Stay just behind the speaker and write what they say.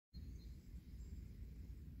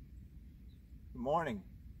Good morning.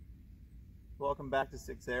 Welcome back to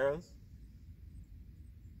Six Arrows.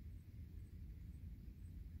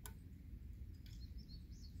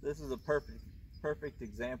 This is a perfect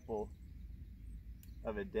example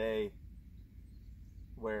of a day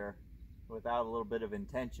where, without a little bit of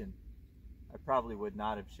intention, I probably would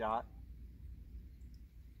not have shot.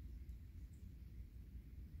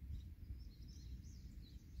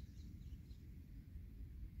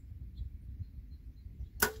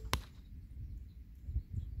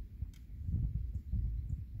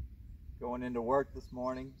 Going into work this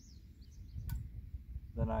morning,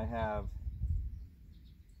 then I have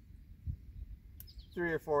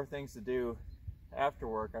 3 or 4 things to do after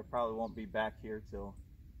work. I probably won't be back here till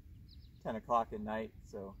 10 o'clock at night,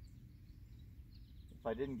 so if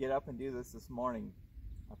I didn't get up and do this morning,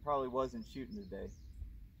 I probably wasn't shooting today.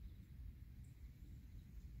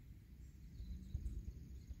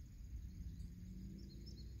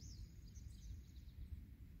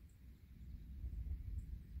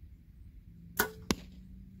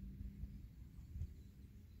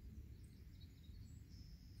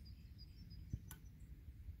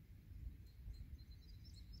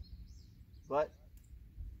 But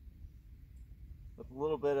with a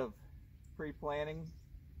little bit of pre-planning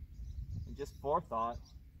and just forethought,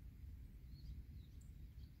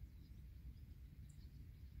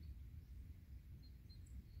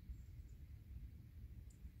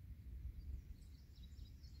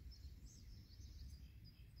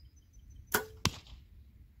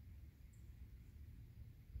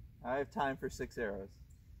 I have time for 6 arrows.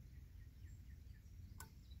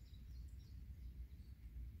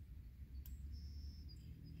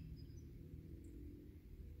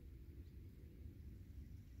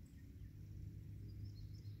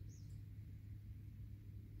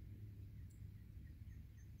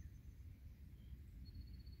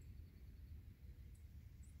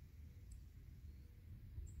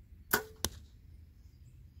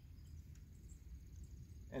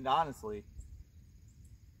 And honestly,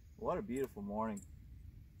 what a beautiful morning.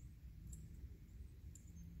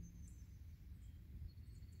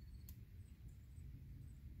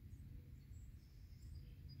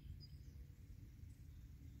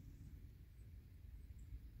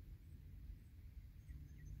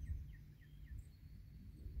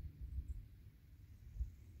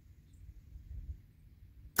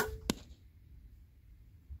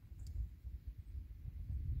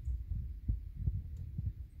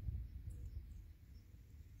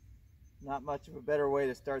 Not much of a better way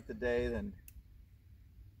to start the day than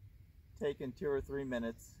taking 2 or 3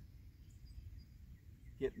 minutes,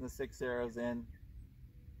 getting the 6 arrows in,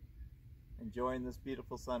 enjoying this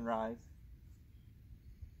beautiful sunrise.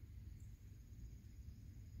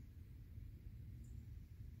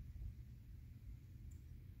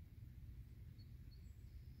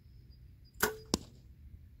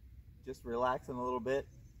 Just relaxing a little bit,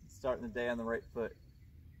 starting the day on the right foot.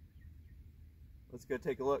 Let's go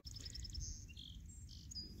take a look.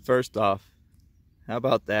 First off, how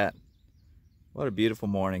about that? What a beautiful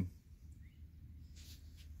morning.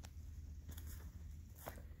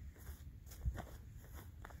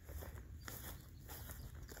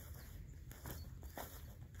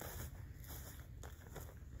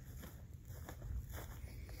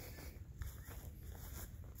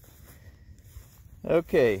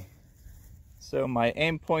 Okay, so my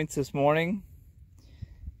aim points this morning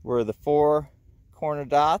were the 4 corner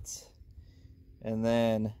dots, and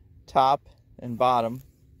then top and bottom.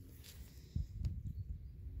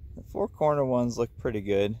 The 4 corner ones look pretty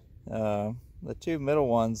good. The 2 middle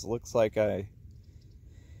ones looks like I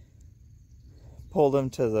pulled them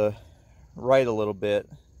to the right a little bit,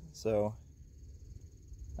 so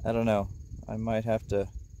I don't know. I might have to,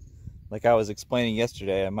 like I was explaining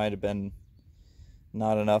yesterday, I might have been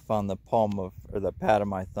not enough on the palm of, or the pad of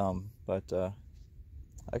my thumb, but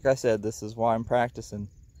like I said, this is why I'm practicing.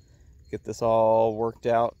 Get this all worked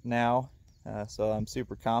out now, so I'm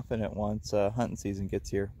super confident once hunting season gets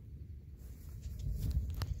here.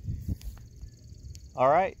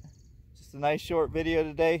 Alright, just a nice short video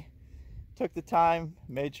today. Took the time,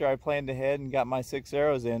 made sure I planned ahead and got my 6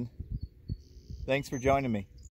 arrows in. Thanks for joining me.